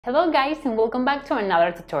Hello guys, and welcome back to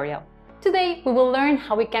another tutorial. Today we will learn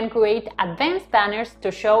how we can create advanced banners to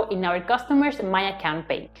show in our customers' My Account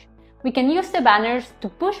page. We can use the banners to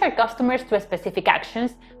push our customers to specific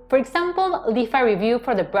actions, for example, leave a review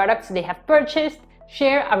for the products they have purchased,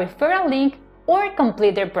 share a referral link, or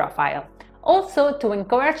complete their profile. Also to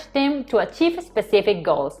encourage them to achieve specific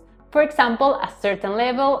goals, for example, a certain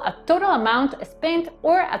level, a total amount spent,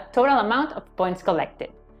 or a total amount of points collected.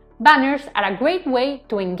 Banners are a great way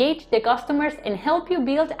to engage the customers and help you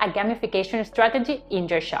build a gamification strategy in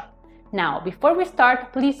your shop. Now, before we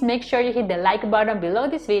start, please make sure you hit the like button below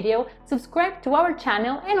this video, subscribe to our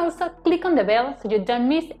channel, and also click on the bell so you don't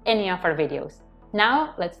miss any of our videos.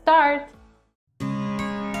 Now, let's start!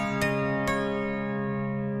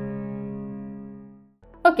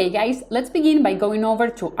 Okay guys, let's begin by going over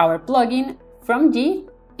to our plugin from YITH,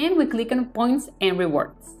 and we click on Points and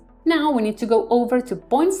Rewards. Now we need to go over to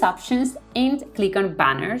Points Options and click on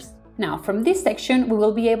Banners. Now from this section we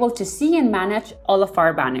will be able to see and manage all of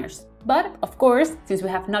our banners. But of course, since we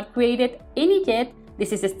have not created any yet,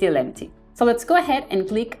 this is still empty. So let's go ahead and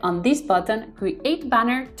click on this button, Create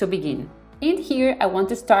Banner, to begin. And here I want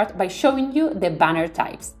to start by showing you the banner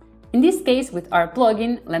types. In this case, with our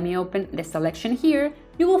plugin, let me open the selection here,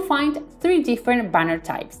 you will find 3 different banner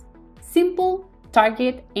types: Simple,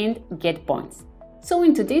 Target, and Get Points. So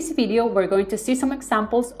in today's video, we're going to see some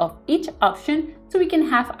examples of each option so we can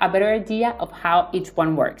have a better idea of how each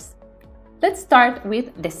one works. Let's start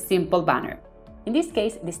with the simple banner. In this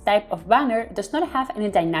case, this type of banner does not have any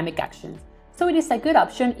dynamic actions, so it is a good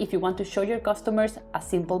option if you want to show your customers a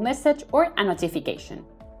simple message or a notification.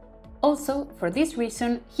 Also, for this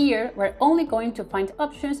reason, here we're only going to find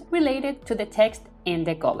options related to the text and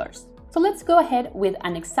the colors. So let's go ahead with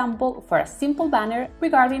an example for a simple banner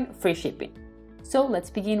regarding free shipping. So let's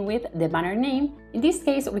begin with the banner name. In this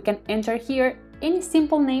case, we can enter here any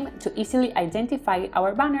simple name to easily identify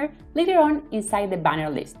our banner later on inside the banner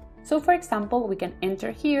list. So for example, we can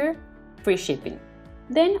enter here free shipping.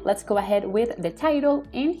 Then let's go ahead with the title,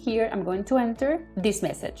 and here I'm going to enter this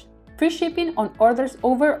message: free shipping on orders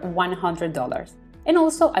over $100. And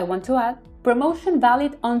also I want to add promotion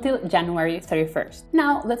valid until January 31st.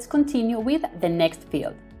 Now let's continue with the next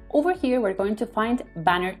field. Over here we're going to find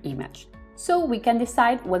banner image. So we can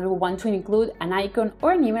decide whether we want to include an icon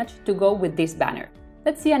or an image to go with this banner.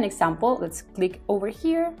 Let's see an example. Let's click over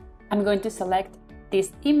here. I'm going to select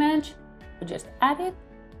this image, just add it.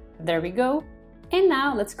 There we go. And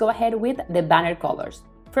now let's go ahead with the banner colors.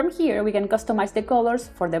 From here, we can customize the colors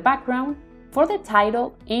for the background, for the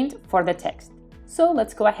title, and for the text. So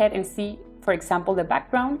let's go ahead and see, for example, the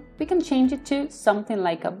background. We can change it to something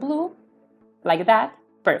like a blue, like that.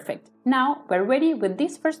 Perfect. Now we're ready with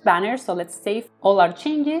this first banner, so let's save all our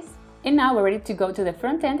changes. And now we're ready to go to the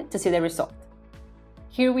front end to see the result.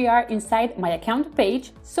 Here we are inside My Account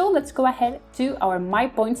page, so let's go ahead to our My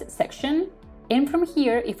Points section. And from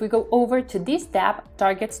here, if we go over to this tab,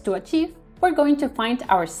 Targets to Achieve, we're going to find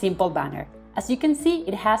our simple banner. As you can see,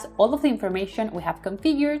 it has all of the information we have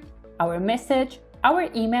configured, our message, our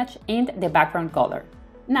image, and the background color.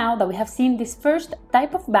 Now that we have seen this first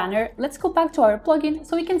type of banner, let's go back to our plugin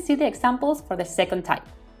so we can see the examples for the second type.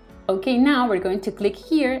 Okay, now we're going to click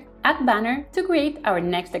here, Add Banner, to create our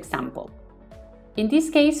next example. In this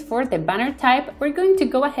case, for the banner type, we're going to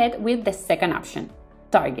go ahead with the second option,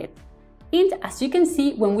 Target. And as you can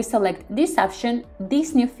see, when we select this option,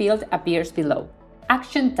 this new field appears below,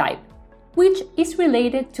 Action Type, which is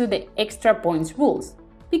related to the extra points rules,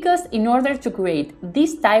 because in order to create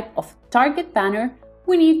this type of target banner,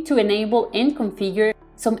 we need to enable and configure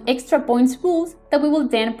some extra points rules that we will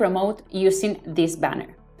then promote using this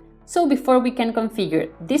banner. So before we can configure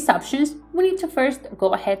these options, we need to first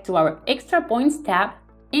go ahead to our extra points tab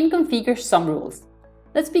and configure some rules.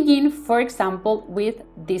 Let's begin, for example, with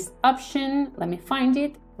this option. Let me find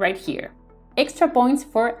it right here. Extra points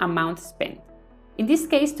for amount spent. In this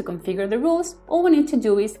case, to configure the rules, all we need to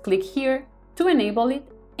do is click here to enable it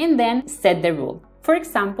and then set the rule. For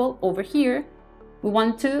example, over here, we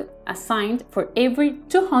want to assign for every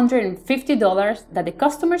 $250 that the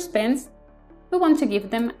customer spends, we want to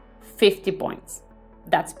give them 50 points.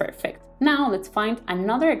 That's perfect. Now let's find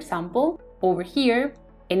another example. Over here,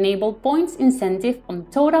 enable points incentive on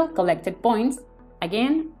total collected points.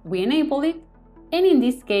 Again, we enable it. And in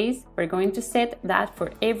this case, we're going to set that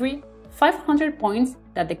for every 500 points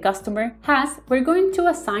that the customer has, we're going to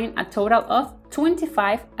assign a total of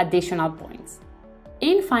 25 additional points.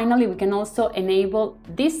 And finally, we can also enable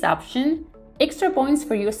this option, extra points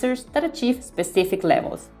for users that achieve specific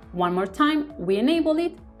levels. One more time, we enable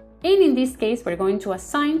it. And in this case, we're going to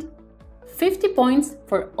assign 50 points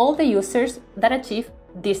for all the users that achieve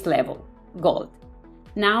this level, gold.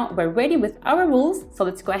 Now we're ready with our rules, so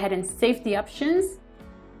let's go ahead and save the options.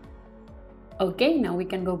 Okay, now we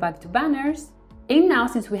can go back to banners. And now,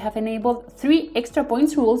 since we have enabled 3 extra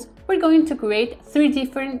points rules, we're going to create 3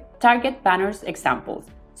 different target banners examples.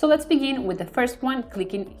 So let's begin with the first one,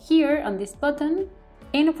 clicking here on this button.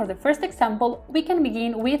 And for the first example, we can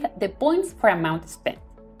begin with the points for amount spent.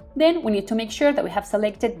 Then we need to make sure that we have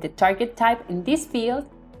selected the target type in this field.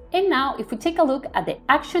 And now if we take a look at the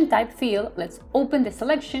action type field, let's open the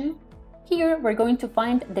selection. Here we're going to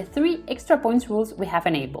find the 3 extra points rules we have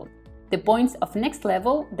enabled. The points of next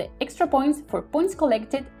level, the extra points for points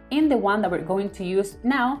collected, and the one that we're going to use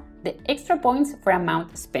now, the extra points for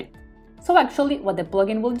amount spent. So actually what the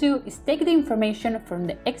plugin will do is take the information from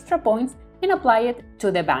the extra points and apply it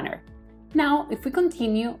to the banner. Now, if we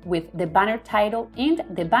continue with the banner title and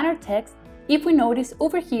the banner text, if we notice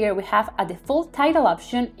over here we have a default title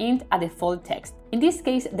option and a default text. In this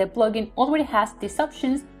case, the plugin already has these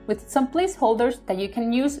options with some placeholders that you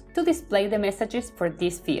can use to display the messages for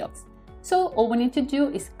these fields. So all we need to do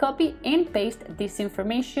is copy and paste this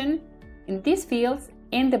information in these fields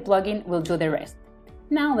and the plugin will do the rest.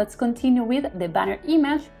 Now let's continue with the banner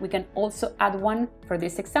image. We can also add one for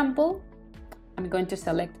this example. I'm going to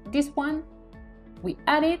select this one, we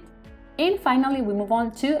add it, and finally we move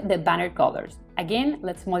on to the banner colors. Again,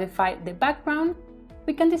 let's modify the background.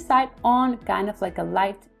 We can decide on kind of like a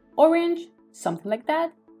light orange, something like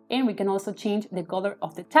that, and we can also change the color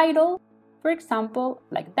of the title. For example,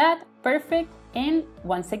 like that, perfect. And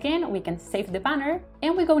once again, we can save the banner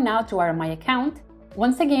and we go now to our My Account.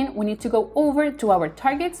 Once again, we need to go over to our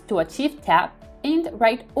Targets to Achieve tab, and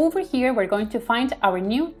right over here, we're going to find our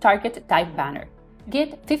new target type banner.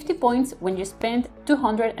 Get 50 points when you spend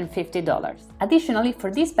 $250. Additionally, for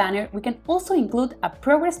this banner, we can also include a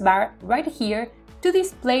progress bar right here to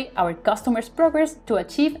display our customers' progress to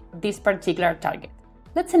achieve this particular target.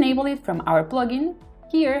 Let's enable it from our plugin.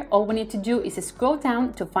 Here, all we need to do is scroll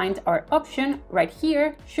down to find our option right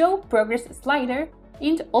here, Show Progress Slider,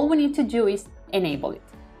 and all we need to do is enable it.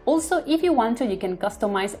 Also, if you want to, you can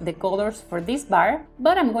customize the colors for this bar,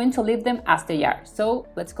 but I'm going to leave them as they are. So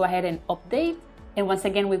let's go ahead and update. And once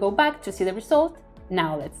again, we go back to see the result.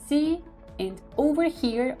 Now let's see. And over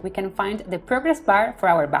here, we can find the progress bar for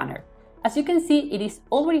our banner. As you can see, it is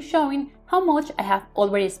already showing how much I have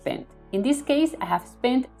already spent. In this case, I have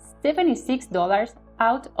spent $76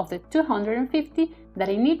 out of the $250 that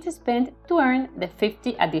I need to spend to earn the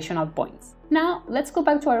 50 additional points. Now, let's go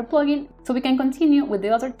back to our plugin so we can continue with the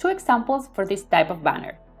other 2 examples for this type of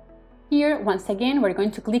banner. Here, once again, we're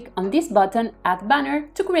going to click on this button, Add Banner,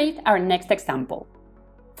 to create our next example.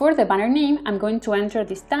 For the banner name, I'm going to enter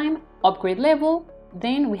this time Upgrade Level.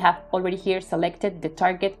 Then we have already here selected the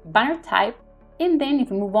target banner type. And then if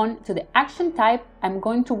we move on to the action type, I'm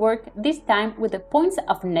going to work this time with the points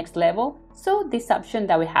of next level, so this option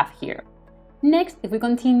that we have here. Next, if we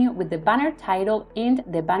continue with the banner title and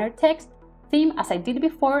the banner text theme, as I did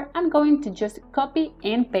before, I'm going to just copy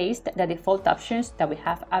and paste the default options that we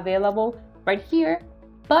have available right here.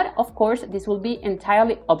 But of course, this will be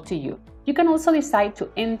entirely up to you. You can also decide to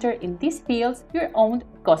enter in these fields your own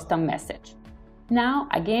custom message. Now,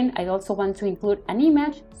 again, I also want to include an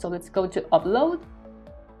image, so let's go to Upload.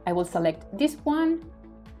 I will select this one.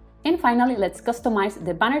 And finally, let's customize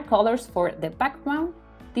the banner colors for the background.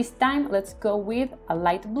 This time, let's go with a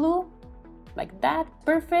light blue, like that,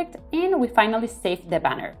 perfect. And we finally save the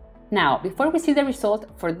banner. Now, before we see the result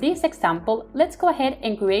for this example, let's go ahead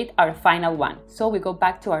and create our final one. So we go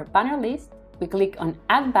back to our banner list, we click on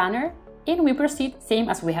Add Banner, and we proceed same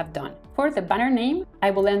as we have done. For the banner name,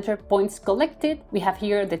 I will enter points collected. We have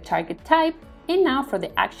here the target type. And now for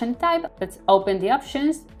the action type, let's open the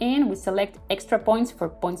options and we select extra points for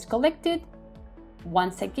points collected.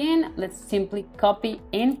 Once again, let's simply copy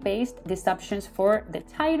and paste these options for the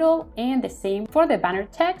title and the same for the banner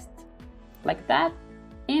text, like that.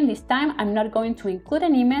 And this time I'm not going to include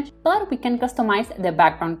an image, but we can customize the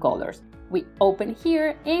background colors. We open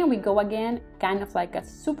here and we go again, kind of like a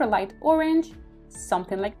super light orange,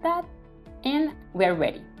 something like that, and we're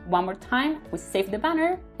ready. One more time, we save the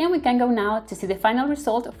banner and we can go now to see the final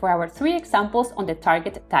result for our 3 examples on the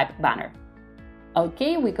target type banner.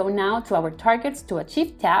 Okay, we go now to our Targets to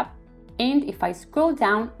Achieve tab, and if I scroll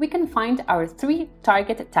down, we can find our 3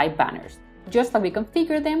 target type banners. Just like we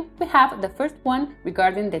configure them, we have the first one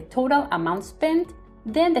regarding the total amount spent,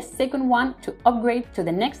 then the second one to upgrade to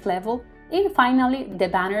the next level, and finally the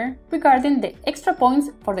banner regarding the extra points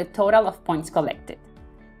for the total of points collected.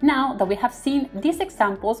 Now that we have seen these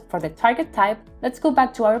examples for the target type, let's go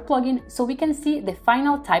back to our plugin so we can see the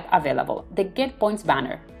final type available, the Get Points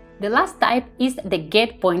banner. The last type is the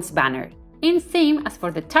Get Points banner. And same as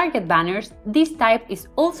for the target banners, this type is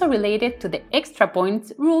also related to the extra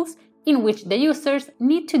points rules in which the users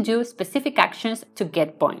need to do specific actions to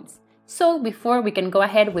get points. So before we can go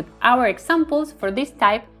ahead with our examples for this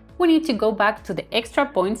type, we need to go back to the Extra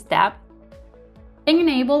Points tab and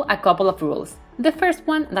enable a couple of rules. The first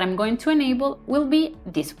one that I'm going to enable will be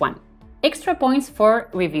this one, extra points for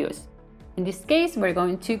reviews. In this case, we're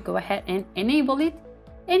going to go ahead and enable it.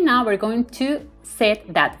 And now we're going to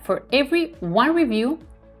set that for every one review,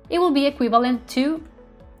 it will be equivalent to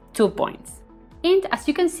 2 points. And as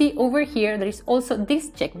you can see over here, there is also this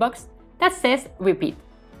checkbox that says repeat.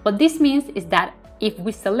 What this means is that if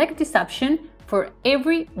we select this option, for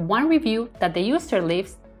every one review that the user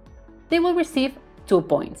leaves, they will receive 2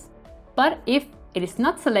 points. But if it is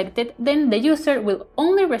not selected, then the user will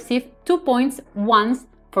only receive 2 points once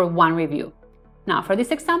for one review. Now, for this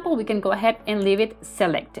example, we can go ahead and leave it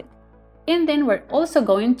selected. And then we're also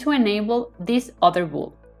going to enable this other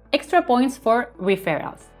rule, extra points for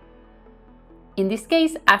referrals. In this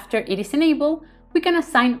case, after it is enabled, we can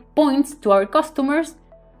assign points to our customers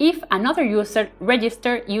if another user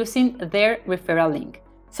registers using their referral link.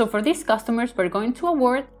 So for these customers, we're going to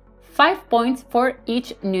award 5 points for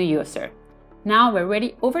each new user. Now we're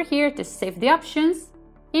ready over here to save the options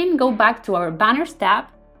and go back to our Banners tab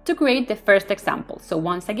to create the first example. So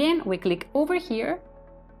once again, we click over here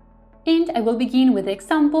and I will begin with the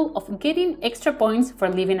example of getting extra points for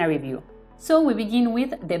leaving a review. So we begin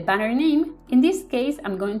with the banner name. In this case,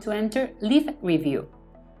 I'm going to enter Leave Review.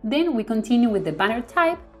 Then we continue with the banner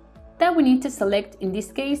type that we need to select, in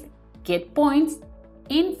this case, Get Points.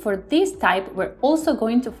 And for this type, we're also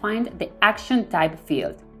going to find the Action Type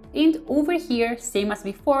field. And over here, same as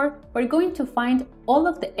before, we're going to find all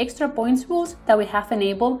of the extra points rules that we have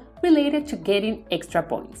enabled related to getting extra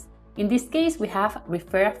points. In this case, we have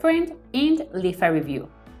Refer a Friend and Leave a Review.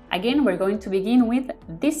 Again, we're going to begin with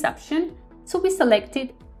this option. So we select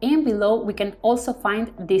it, and below we can also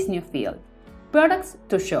find this new field, Products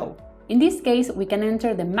to Show. In this case, we can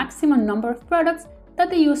enter the maximum number of products that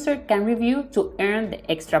the user can review to earn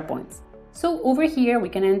the extra points. So over here, we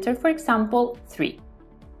can enter, for example, 3.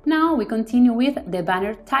 Now we continue with the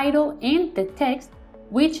banner title and the text,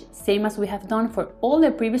 which, same as we have done for all the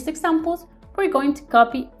previous examples, we're going to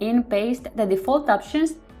copy and paste the default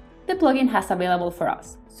options the plugin has available for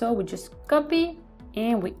us. So we just copy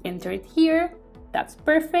and we enter it here. That's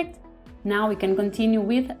perfect. Now we can continue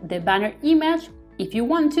with the banner image if you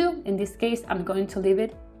want to. In this case, I'm going to leave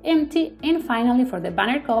it empty. And finally, for the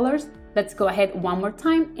banner colors, let's go ahead one more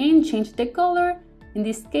time and change the color. In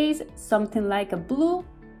this case, something like a blue.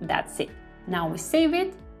 That's it. Now we save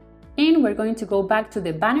it and we're going to go back to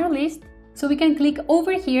the banner list so we can click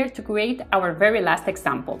over here to create our very last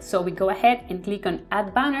example. So we go ahead and click on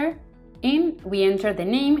Add Banner and we enter the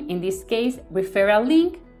name, in this case, Referral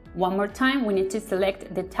Link. One more time, we need to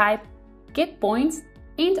select the type Get Points,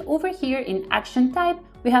 and over here in Action Type,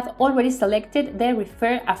 we have already selected the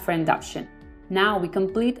Refer a Friend option. Now we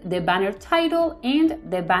complete the banner title and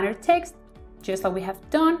the banner text, just like we have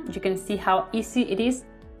done. You can see how easy it is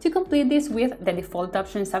to complete this with the default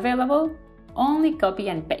options available. Only copy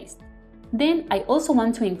and paste. Then I also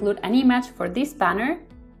want to include an image for this banner.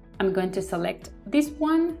 I'm going to select this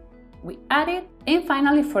one. We add it. And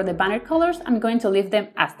finally, for the banner colors, I'm going to leave them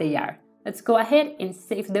as they are. Let's go ahead and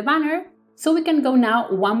save the banner. So we can go now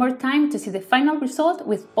one more time to see the final result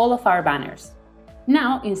with all of our banners.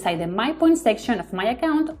 Now, inside the My Points section of my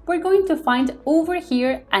account, we're going to find over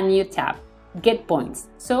here a new tab, Get Points.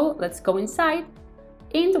 So let's go inside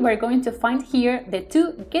and we're going to find here the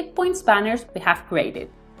 2 Get Points banners we have created.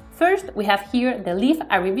 First, we have here the Leave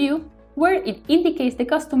a Review, where it indicates the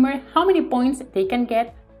customer how many points they can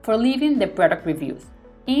get for leaving the product reviews.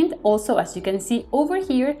 And also, as you can see over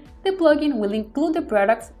here, the plugin will include the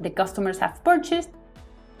products the customers have purchased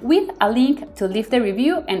with a link to leave the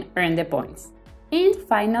review and earn the points. And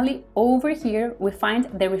finally, over here, we find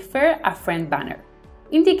the Refer a Friend banner,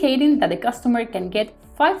 indicating that the customer can get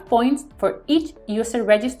 5 points for each user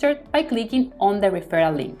registered by clicking on the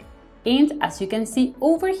referral link. And as you can see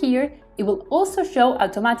over here, it will also show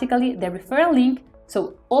automatically the referral link,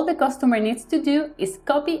 so all the customer needs to do is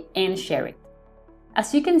copy and share it.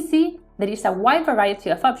 As you can see, there is a wide variety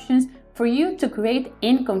of options for you to create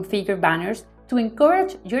and configure banners to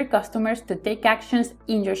encourage your customers to take actions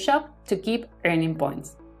in your shop to keep earning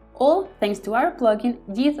points. All thanks to our plugin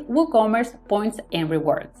YITH WooCommerce Points and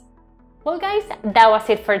Rewards. Well guys, that was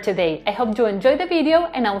it for today. I hope you enjoyed the video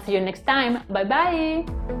and I will see you next time. Bye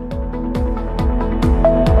bye!